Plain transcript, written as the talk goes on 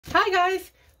Hi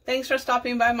guys, thanks for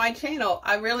stopping by my channel.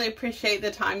 I really appreciate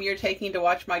the time you're taking to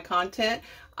watch my content.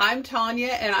 I'm Tanya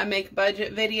and I make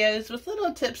budget videos with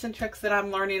little tips and tricks that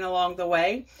I'm learning along the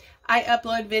way. I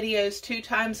upload videos 2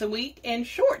 times a week and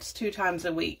shorts 2 times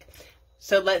a week.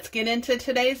 So let's get into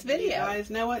today's video. You guys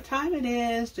know what time it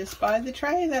is just by the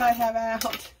tray that I have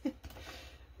out.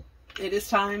 It is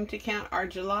time to count our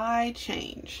July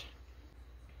change.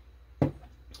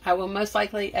 I will most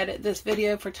likely edit this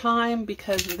video for time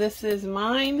because this is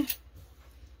mine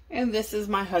and this is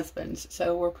my husband's,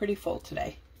 so we're pretty full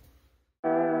today.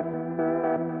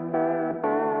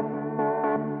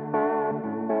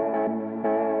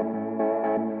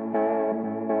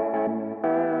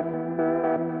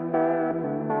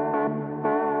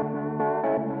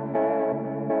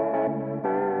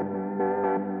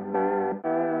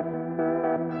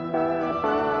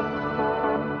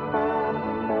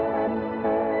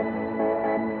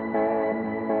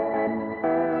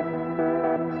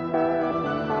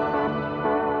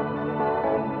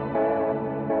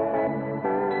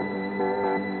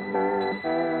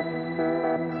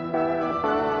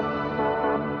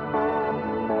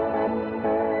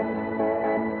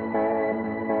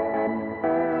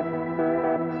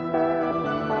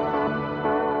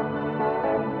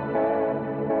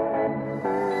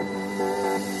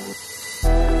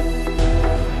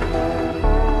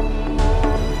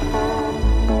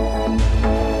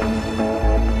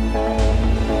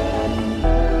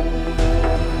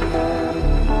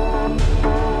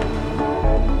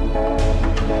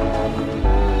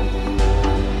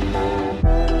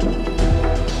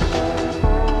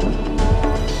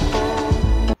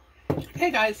 Okay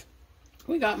guys,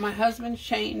 we got my husband's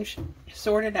change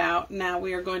sorted out. Now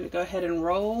we are going to go ahead and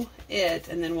roll it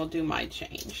and then we'll do my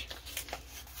change.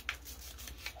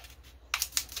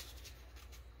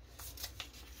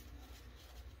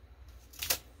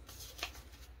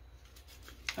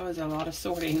 That was a lot of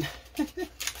sorting.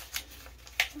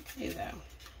 Okay though.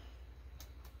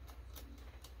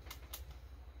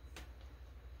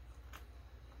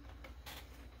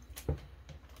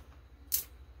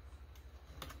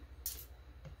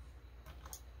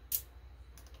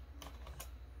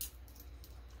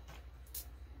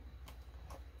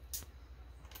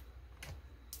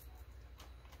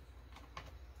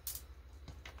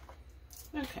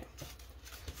 Okay.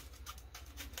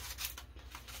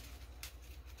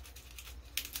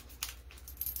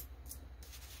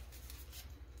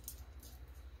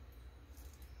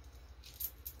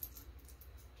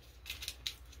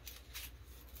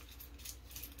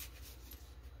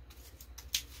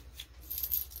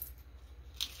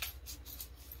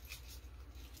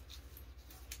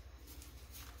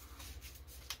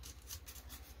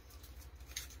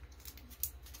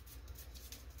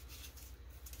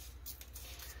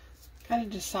 Got to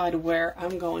decide where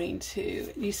I'm going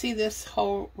to. You see this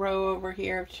whole row over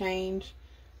here of change?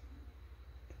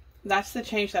 That's the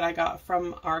change that I got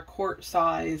from our quart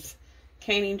size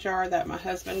canning jar that my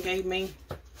husband gave me.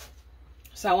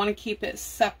 So I want to keep it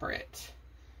separate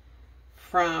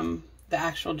from the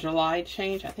actual July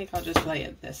change. I think I'll just lay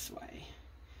it this way.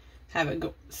 Have it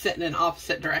go sitting in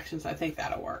opposite directions. I think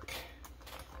that'll work.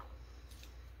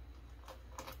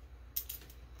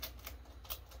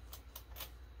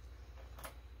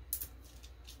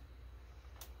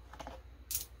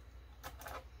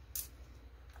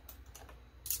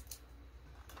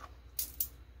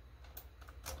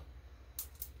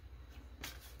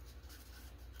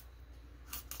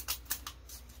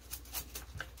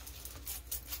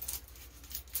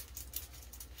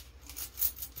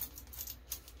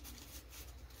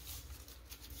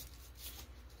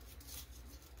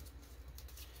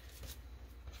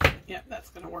 Yep, that's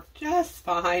going to work just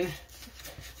fine.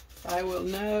 I will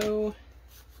know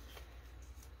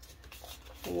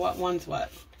what one's what.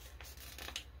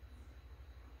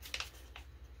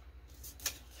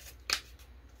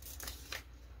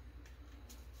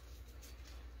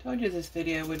 Told you this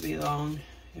video would be long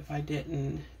if I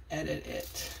didn't edit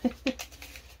it.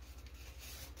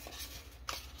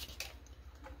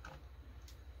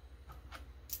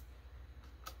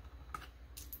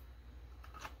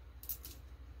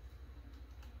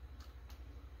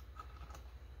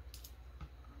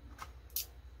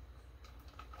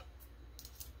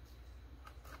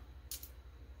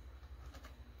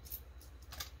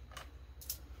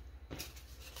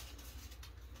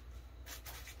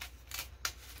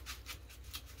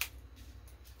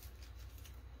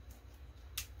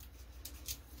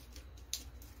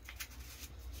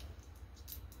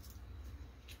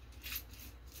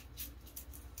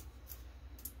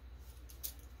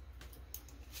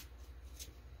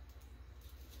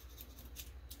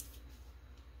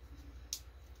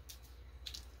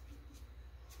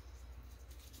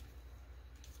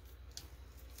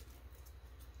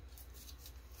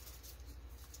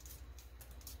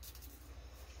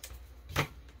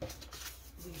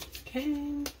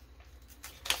 Okay.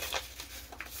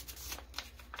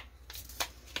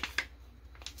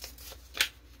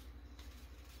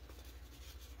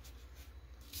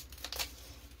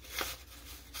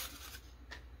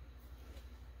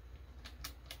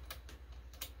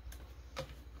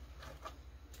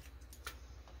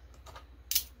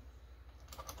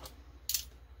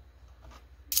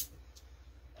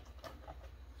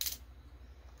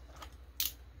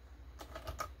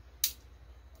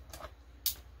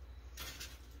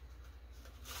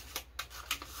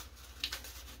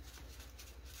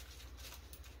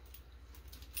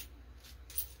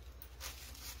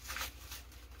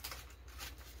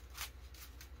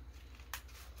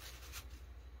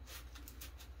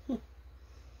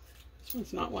 This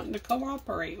one's not wanting to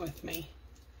cooperate with me.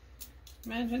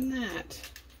 Imagine that.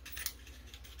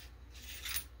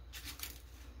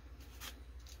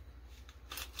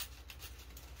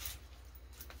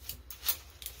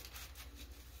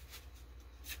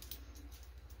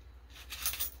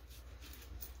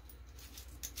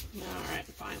 All right,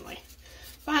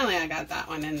 finally I got that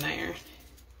one in there.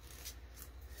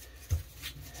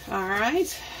 All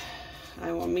right,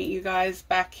 I will meet you guys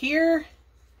back here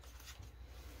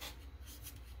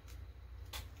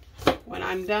when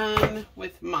I'm done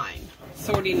with mine,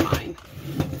 sorting mine.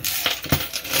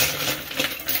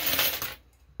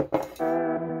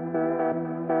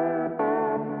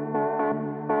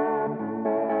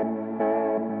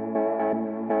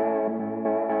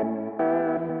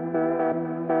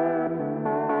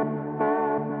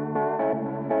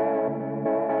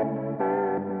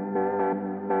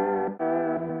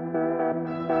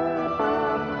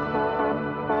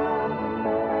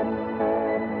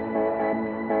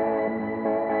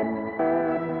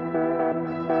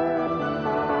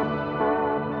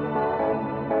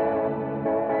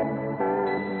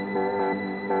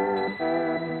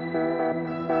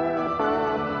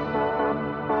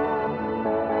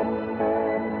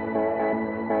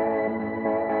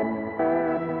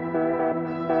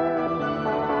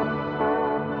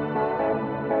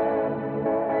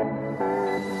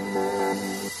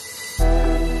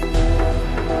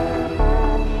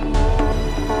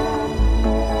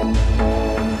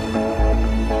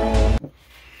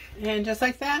 And just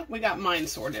like that, we got mine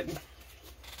sorted.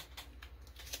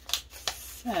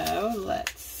 So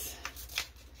let's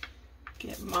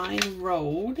get mine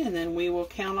rolled and then we will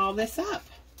count all this up.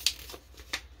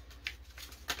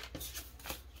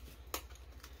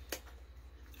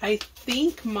 I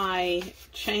think my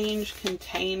change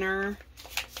container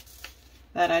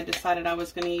that I decided I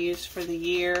was going to use for the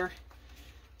year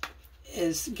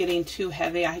is getting too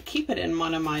heavy. I keep it in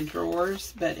one of my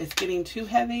drawers, but it's getting too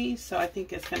heavy, so I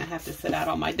think it's going to have to sit out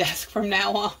on my desk from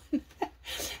now on.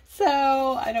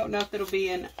 So I don't know if it'll be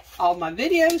in all my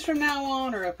videos from now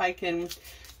on, or if I can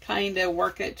kind of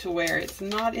work it to where it's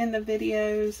not in the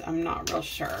videos. I'm not real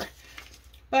sure.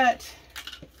 But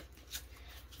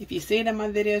if you see it in my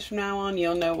videos from now on,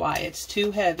 you'll know why. It's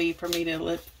too heavy for me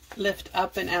to lift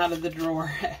up and out of the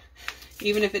drawer,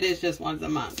 even if it is just once a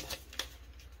month.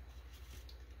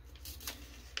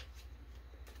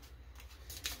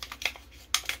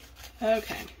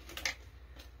 Okay.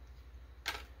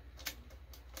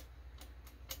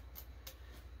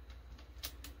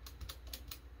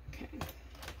 Okay.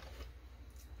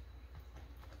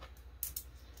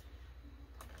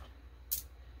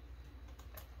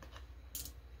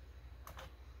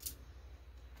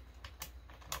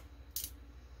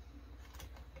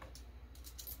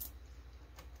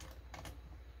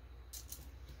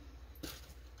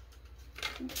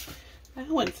 That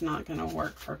one's not going to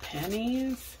work for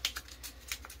pennies.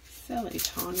 Silly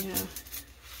Tanya.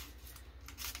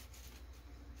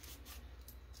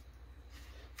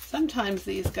 Sometimes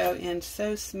these go in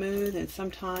so smooth and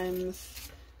sometimes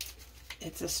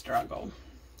it's a struggle.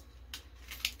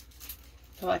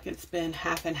 I feel like it's been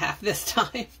half and half this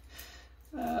time.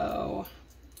 Oh,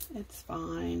 it's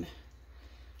fine.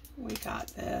 We got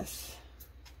this.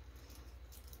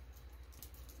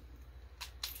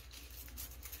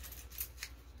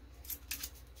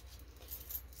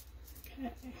 Okay.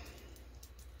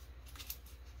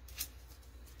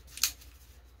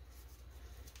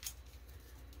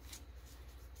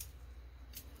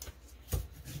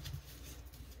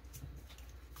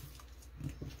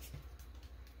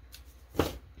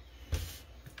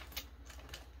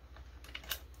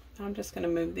 I'm just going to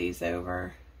move these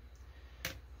over.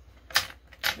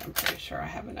 I'm pretty sure I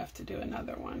have enough to do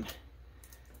another one.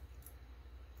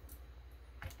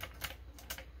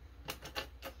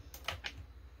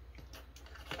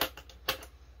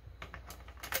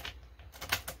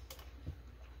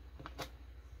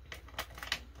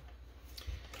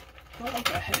 I'll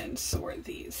go ahead and sort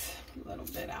these a little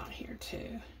bit out here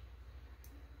too.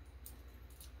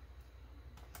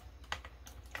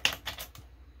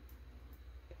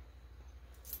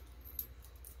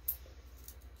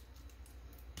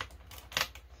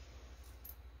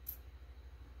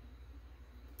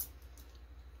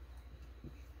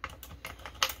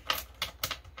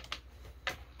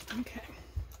 Okay.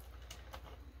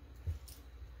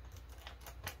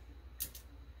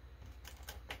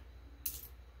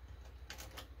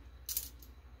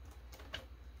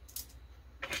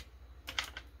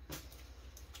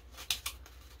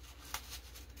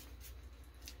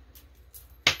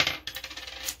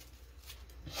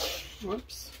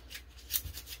 Whoops.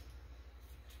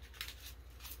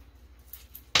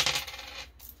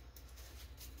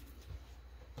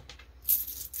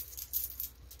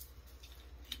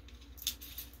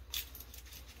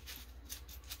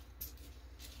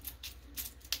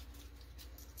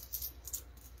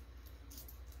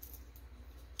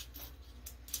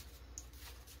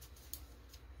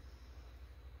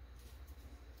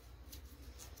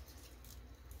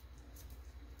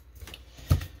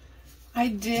 I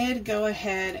did go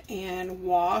ahead and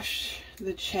wash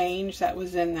the change that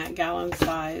was in that gallon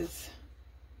size,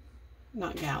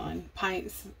 not gallon,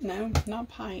 pints, no, not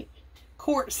pint,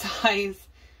 quart size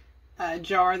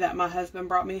jar that my husband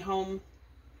brought me home.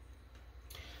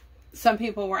 Some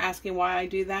people were asking why I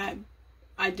do that.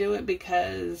 I do it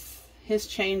because his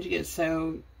change gets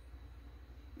so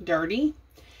dirty,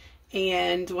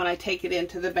 and when I take it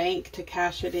into the bank to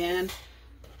cash it in,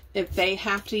 if they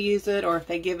have to use it or if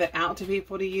they give it out to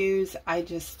people to use, I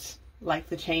just like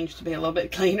the change to be a little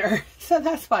bit cleaner. So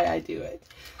that's why I do it.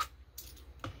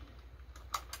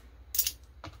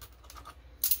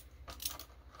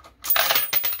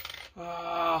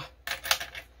 Oh,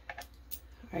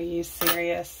 are you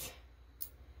serious?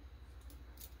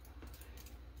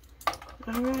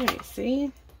 All right,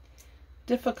 see?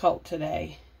 Difficult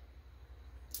today.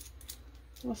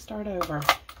 We'll start over.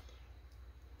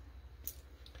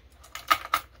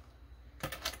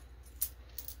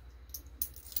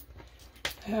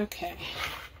 Okay.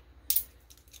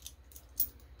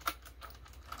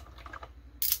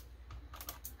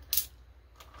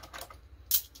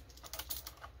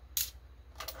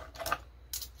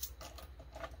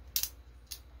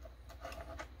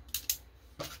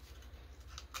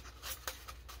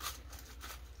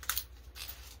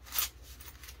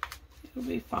 It'll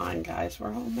be fine, guys.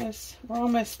 We're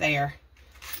almost there.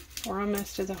 We're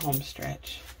almost to the home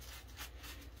stretch.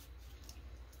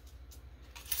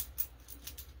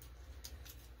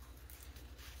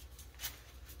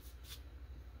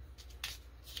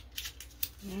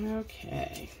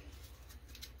 Okay.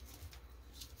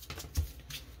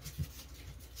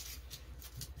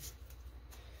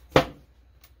 If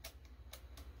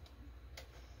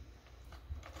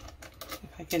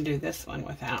I can do this one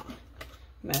without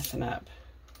messing up.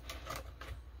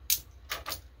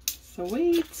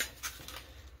 Sweet.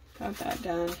 Got that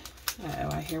done. Uh-oh,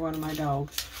 I hear one of my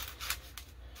dogs.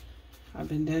 I've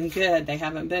been doing good. They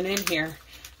haven't been in here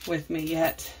with me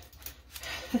yet.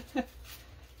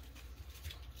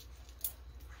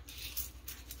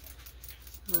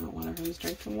 One of them's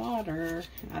drinking water.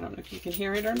 I don't know if you can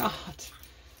hear it or not.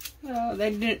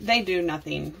 They do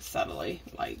nothing subtly.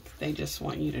 Like, they just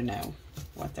want you to know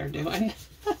what they're doing.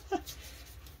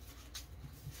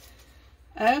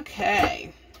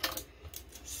 Okay.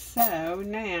 So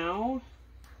now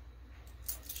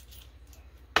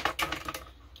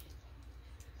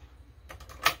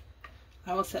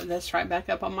I will set this right back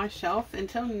up on my shelf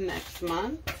until next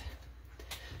month.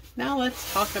 Now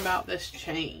let's talk about this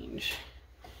change.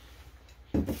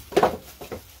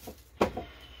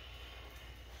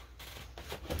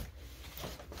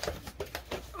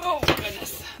 Oh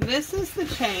goodness. This is the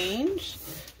change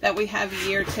that we have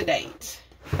year to date.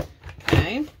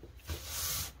 Okay.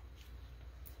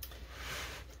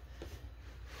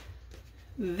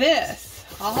 This,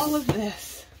 all of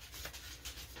this.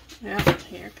 Yep,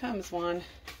 here comes one.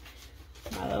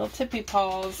 My little tippy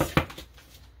paws.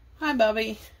 Hi,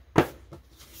 Bubby.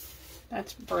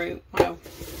 That's Brute. Oh.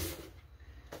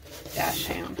 Dash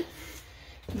hound.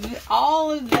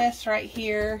 All of this right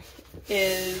here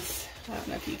is, I don't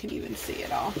know if you can even see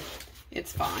it all.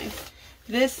 It's fine.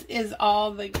 This is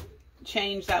all the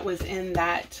change that was in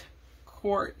that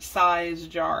quart size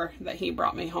jar that he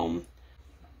brought me home.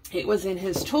 It was in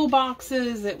his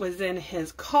toolboxes. It was in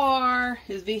his car,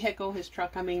 his vehicle, his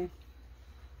truck, I mean.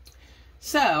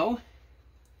 So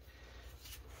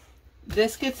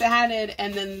this gets added,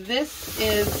 and then this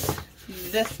is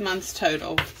this month's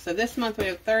total. So this month we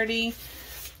have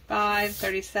 35,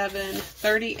 37,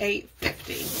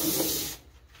 38.50.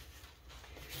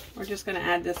 We're just going to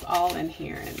add this all in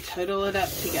here and total it up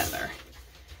together.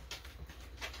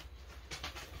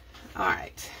 All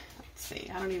right, let's see.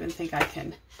 I don't even think I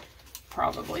can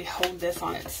probably hold this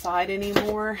on its side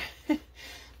anymore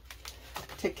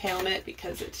to count it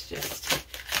because it's just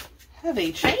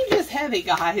heavy. Change is heavy,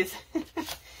 guys.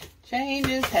 Change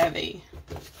is heavy.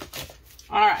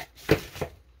 All right.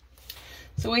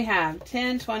 So we have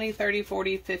 10, 20, 30,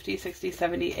 40, 50, 60,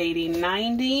 70, 80,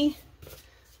 90,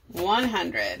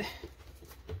 100.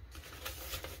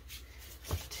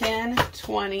 10,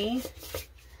 20,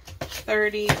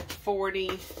 30,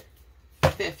 40,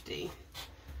 50.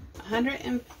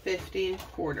 150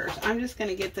 quarters. I'm just going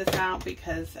to get this out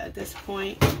because at this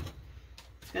point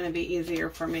it's going to be easier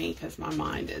for me because my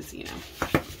mind is, you know.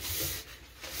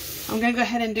 I'm going to go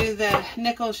ahead and do the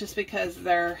nickels just because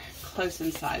they're close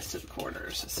in size to the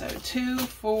quarters. So $2,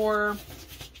 $4,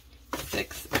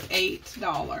 $6,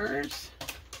 $8.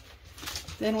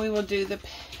 Then we will do the,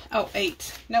 oh,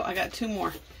 8. No, I got 2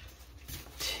 more.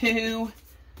 2,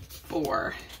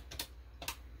 4.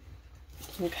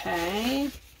 Okay.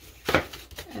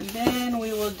 And then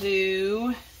we will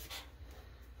do,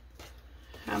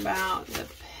 how about the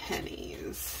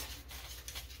pennies?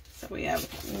 So we have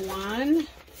 1,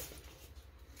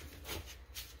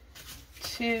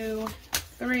 2,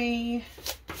 3,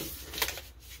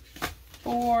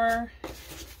 4,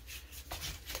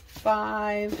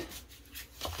 5,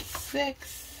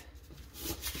 6,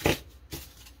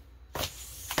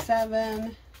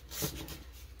 7,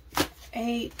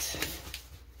 8,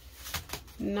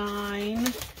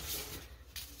 9,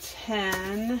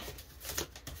 10,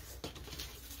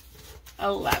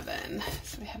 11.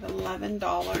 So we have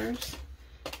 $11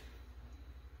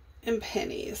 in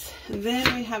pennies. And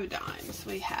then we have dimes.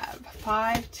 We have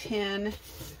 5, 10,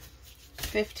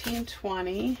 15,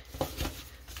 20,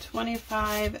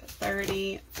 25,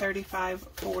 30, 35,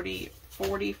 40,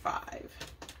 45.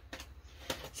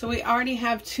 So we already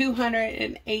have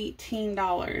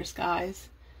 $218, guys.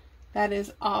 That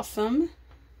is awesome.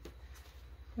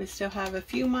 We still have a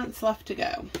few months left to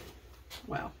go.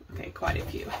 Well, okay, quite a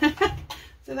few.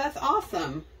 So that's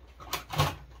awesome.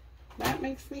 That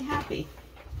makes me happy.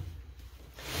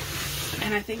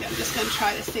 And I think I'm just going to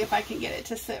try to see if I can get it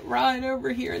to sit right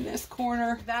over here in this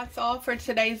corner. That's all for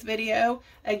today's video.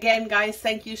 Again, guys,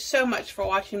 thank you so much for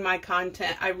watching my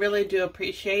content. I really do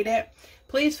appreciate it.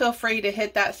 Please feel free to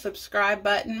hit that subscribe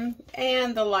button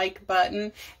and the like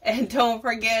button. And don't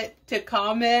forget to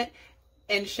comment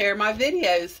and share my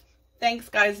videos. Thanks,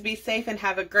 guys. Be safe and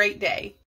have a great day.